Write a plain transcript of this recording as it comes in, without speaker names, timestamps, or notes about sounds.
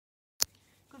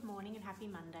Good morning and happy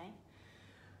Monday.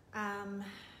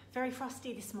 Very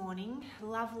frosty this morning,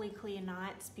 lovely clear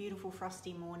nights, beautiful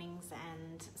frosty mornings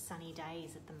and sunny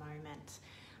days at the moment.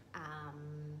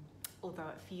 Although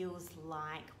it feels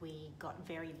like we got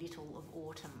very little of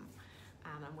autumn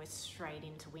and we're straight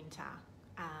into winter.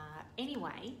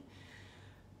 Anyway,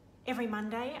 every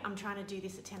Monday I'm trying to do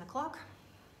this at 10 o'clock.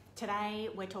 Today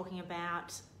we're talking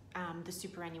about the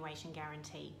superannuation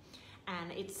guarantee,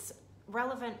 and it's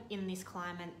relevant in this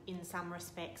climate in some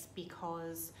respects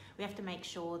because we have to make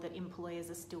sure that employers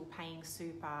are still paying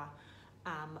super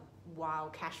while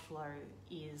cash flow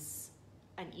is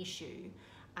an issue,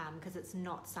 because it's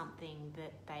not something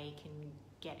that they can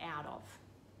get out of.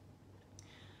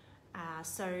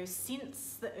 So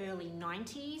since the early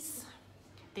 90s,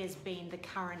 there's been the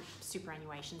current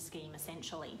superannuation scheme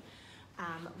essentially,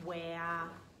 where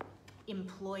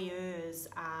employers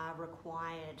are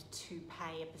required to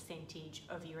pay a percentage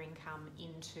of your income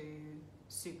into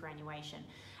superannuation.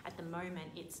 At the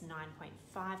moment it's 9.5%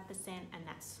 and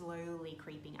that's slowly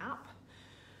creeping up.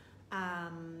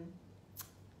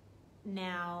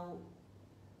 Now,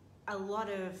 a lot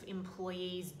of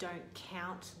employees don't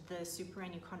count the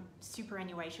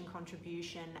superannuation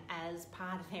contribution as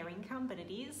part of their income, but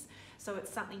it is. So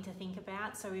it's something to think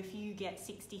about. So if you get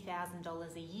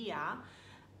 $60,000 a year,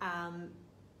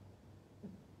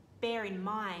 bear in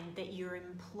mind that your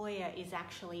employer is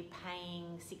actually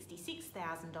paying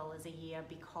 $66,000 a year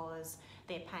because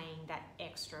they're paying that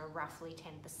extra roughly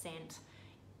 10%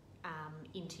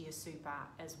 into your super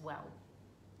as well.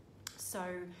 So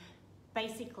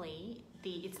basically,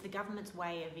 it's the government's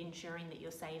way of ensuring that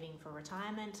you're saving for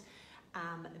retirement.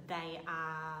 They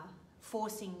are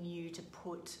forcing you to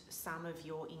put some of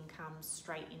your income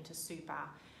straight into super,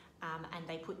 and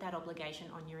they put that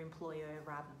obligation on your employer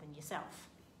rather than yourself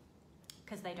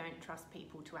because they don't trust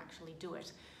people to actually do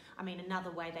it. I mean,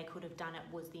 another way they could have done it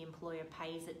was the employer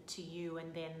pays it to you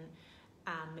and then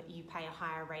you pay a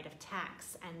higher rate of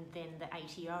tax and then the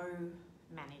ATO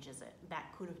manages it.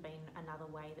 That could have been another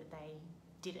way that they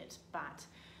did it, but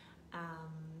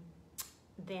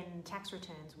then tax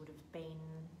returns would have been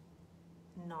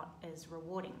not as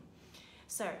rewarding.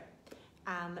 So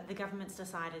the government's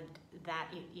decided that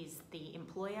it is the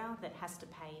employer that has to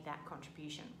pay that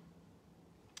contribution.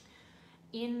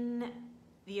 In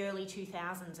the early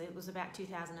 2000s, it was about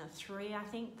 2003 I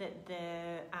think, that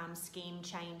the scheme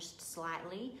changed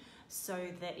slightly so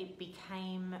that it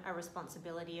became a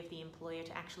responsibility of the employer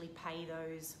to actually pay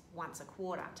those once a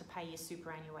quarter, to pay your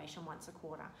superannuation once a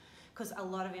quarter, because a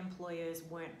lot of employers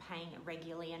weren't paying it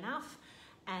regularly enough,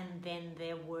 and then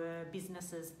there were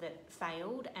businesses that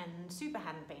failed and super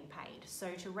hadn't been paid.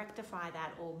 So to rectify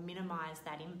that or minimise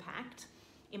that impact,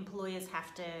 employers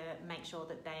have to make sure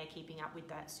that they are keeping up with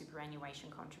that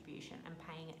superannuation contribution and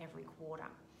paying it every quarter.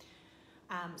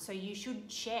 So you should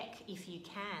check, if you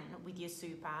can, with your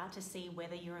super to see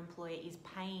whether your employer is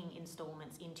paying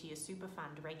instalments into your super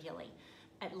fund regularly,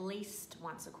 at least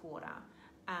once a quarter.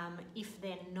 If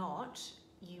they're not,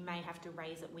 you may have to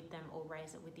raise it with them or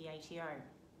raise it with the ATO.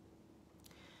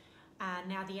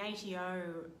 Now the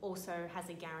ATO also has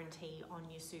a guarantee on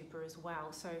your super as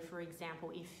well. So for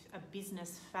example, if a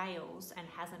business fails and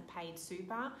hasn't paid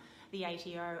super, the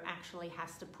ATO actually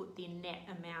has to put the net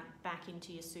amount back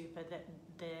into your super that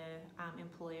the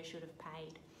employer should have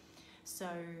paid. So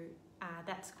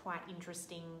that's quite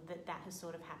interesting that that has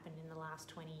sort of happened in the last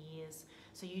 20 years.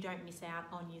 So you don't miss out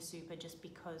on your super just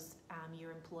because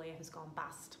your employer has gone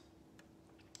bust.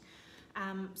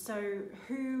 So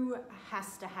who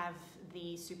has to have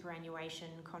the superannuation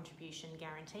contribution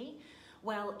guarantee?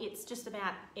 Well, it's just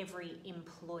about every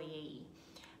employee,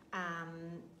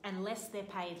 unless they're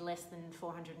paid less than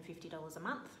 $450 a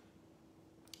month,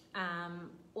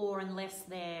 or unless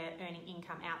they're earning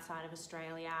income outside of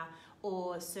Australia,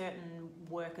 or certain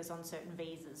workers on certain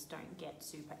visas don't get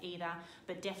super either,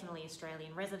 but definitely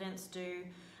Australian residents do,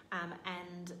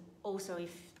 and also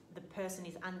if the person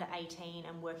is under 18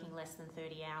 and working less than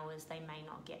 30 hours, they may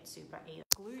not get super either.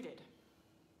 Excluded.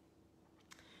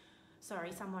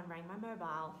 Sorry, someone rang my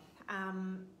mobile.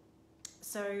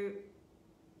 So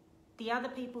the other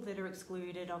people that are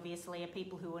excluded obviously are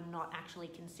people who are not actually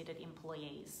considered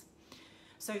employees.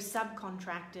 So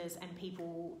subcontractors and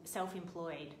people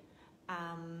self-employed.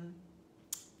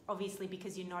 Obviously,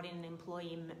 because you're not in an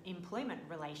employment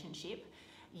relationship,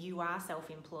 you are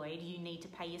self-employed, you need to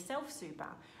pay yourself super.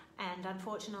 And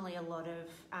unfortunately, a lot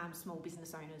of small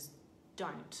business owners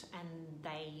don't, and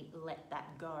they let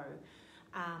that go.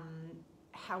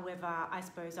 However, I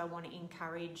suppose I want to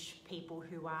encourage people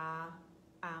who are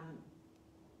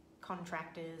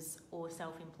contractors or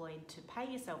self-employed to pay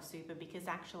yourself super, because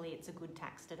actually it's a good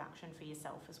tax deduction for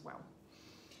yourself as well.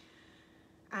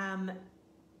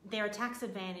 There are tax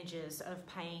advantages of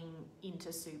paying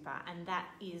into super, and that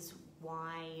is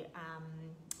why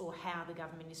or how the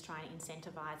government is trying to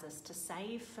incentivise us to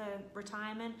save for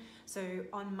retirement. So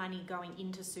on money going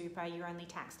into super, you're only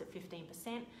taxed at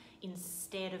 15%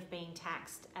 instead of being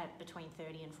taxed at between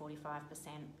 30 and 45%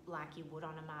 like you would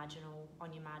on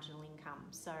your marginal income.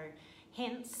 So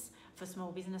hence, for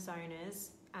small business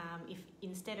owners, if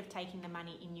instead of taking the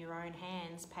money in your own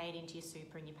hands, pay it into your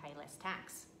super and you pay less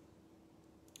tax.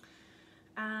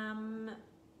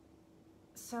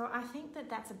 So I think that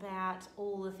that's about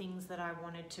all the things that I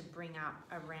wanted to bring up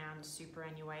around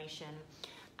superannuation,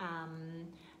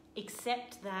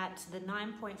 except that the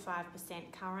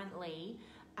 9.5% currently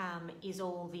is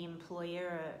all the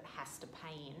employer has to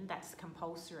pay in. That's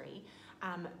compulsory.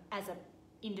 As an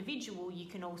individual, you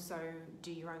can also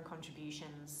do your own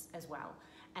contributions as well.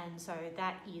 And so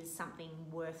that is something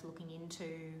worth looking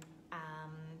into.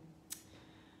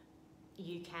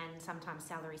 You can sometimes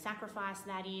salary sacrifice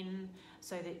that in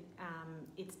so that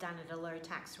it's done at a low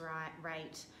tax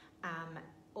rate.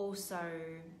 Also,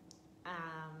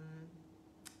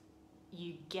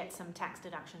 you get some tax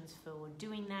deductions for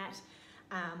doing that.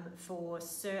 For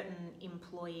certain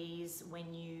employees,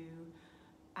 when you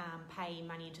pay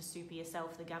money into super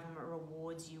yourself, the government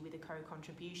rewards you with a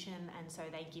co-contribution, and so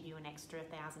they give you an extra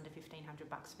 $1,000 to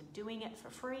 $1,500 for doing it for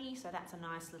free. So that's a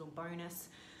nice little bonus.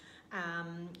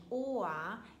 Or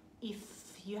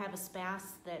if you have a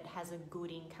spouse that has a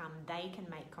good income, they can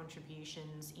make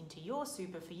contributions into your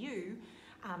super for you,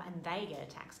 and they get a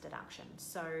tax deduction.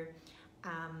 So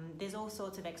there's all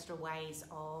sorts of extra ways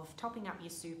of topping up your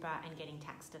super and getting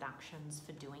tax deductions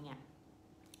for doing it.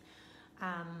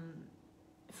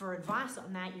 For advice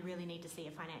on that, you really need to see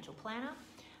a financial planner.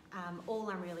 All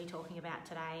I'm really talking about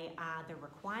today are the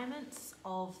requirements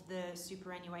of the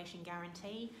superannuation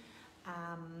guarantee,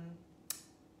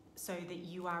 so that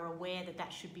you are aware that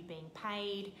that should be being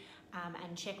paid,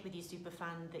 and check with your super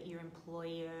fund that your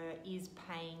employer is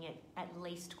paying it at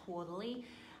least quarterly,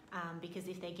 because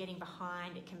if they're getting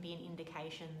behind, it can be an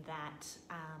indication that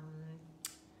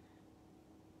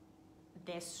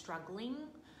they're struggling.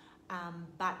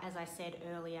 But as I said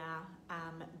earlier,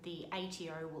 the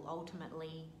ATO will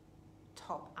ultimately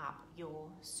top up your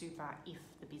super if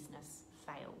the business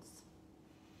fails.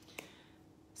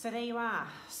 So there you are,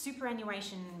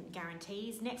 superannuation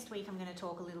guarantees. Next week I'm going to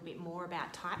talk a little bit more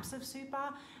about types of super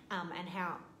and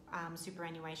how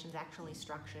superannuation is actually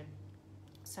structured.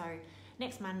 So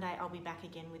next Monday I'll be back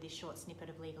again with this short snippet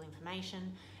of legal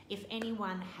information. If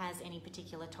anyone has any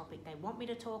particular topic they want me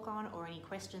to talk on or any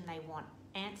question they want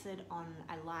answered on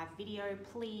a live video,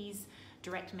 please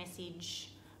direct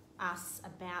message us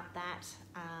about that.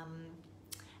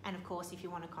 And of course, if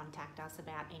you want to contact us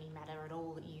about any matter at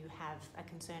all that you have a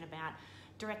concern about,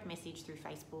 direct message through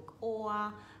Facebook,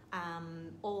 or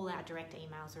all our direct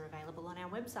emails are available on our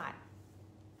website.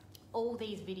 All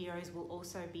these videos will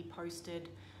also be posted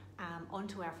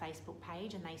onto our Facebook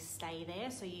page, and they stay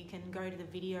there, so you can go to the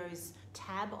videos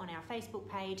tab on our Facebook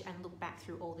page and look back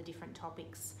through all the different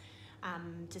topics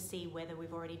to see whether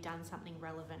we've already done something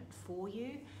relevant for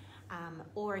you.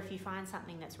 Or if you find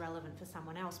something that's relevant for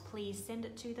someone else, please send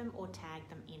it to them or tag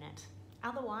them in it.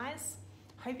 Otherwise,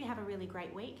 hope you have a really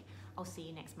great week. I'll see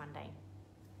you next Monday.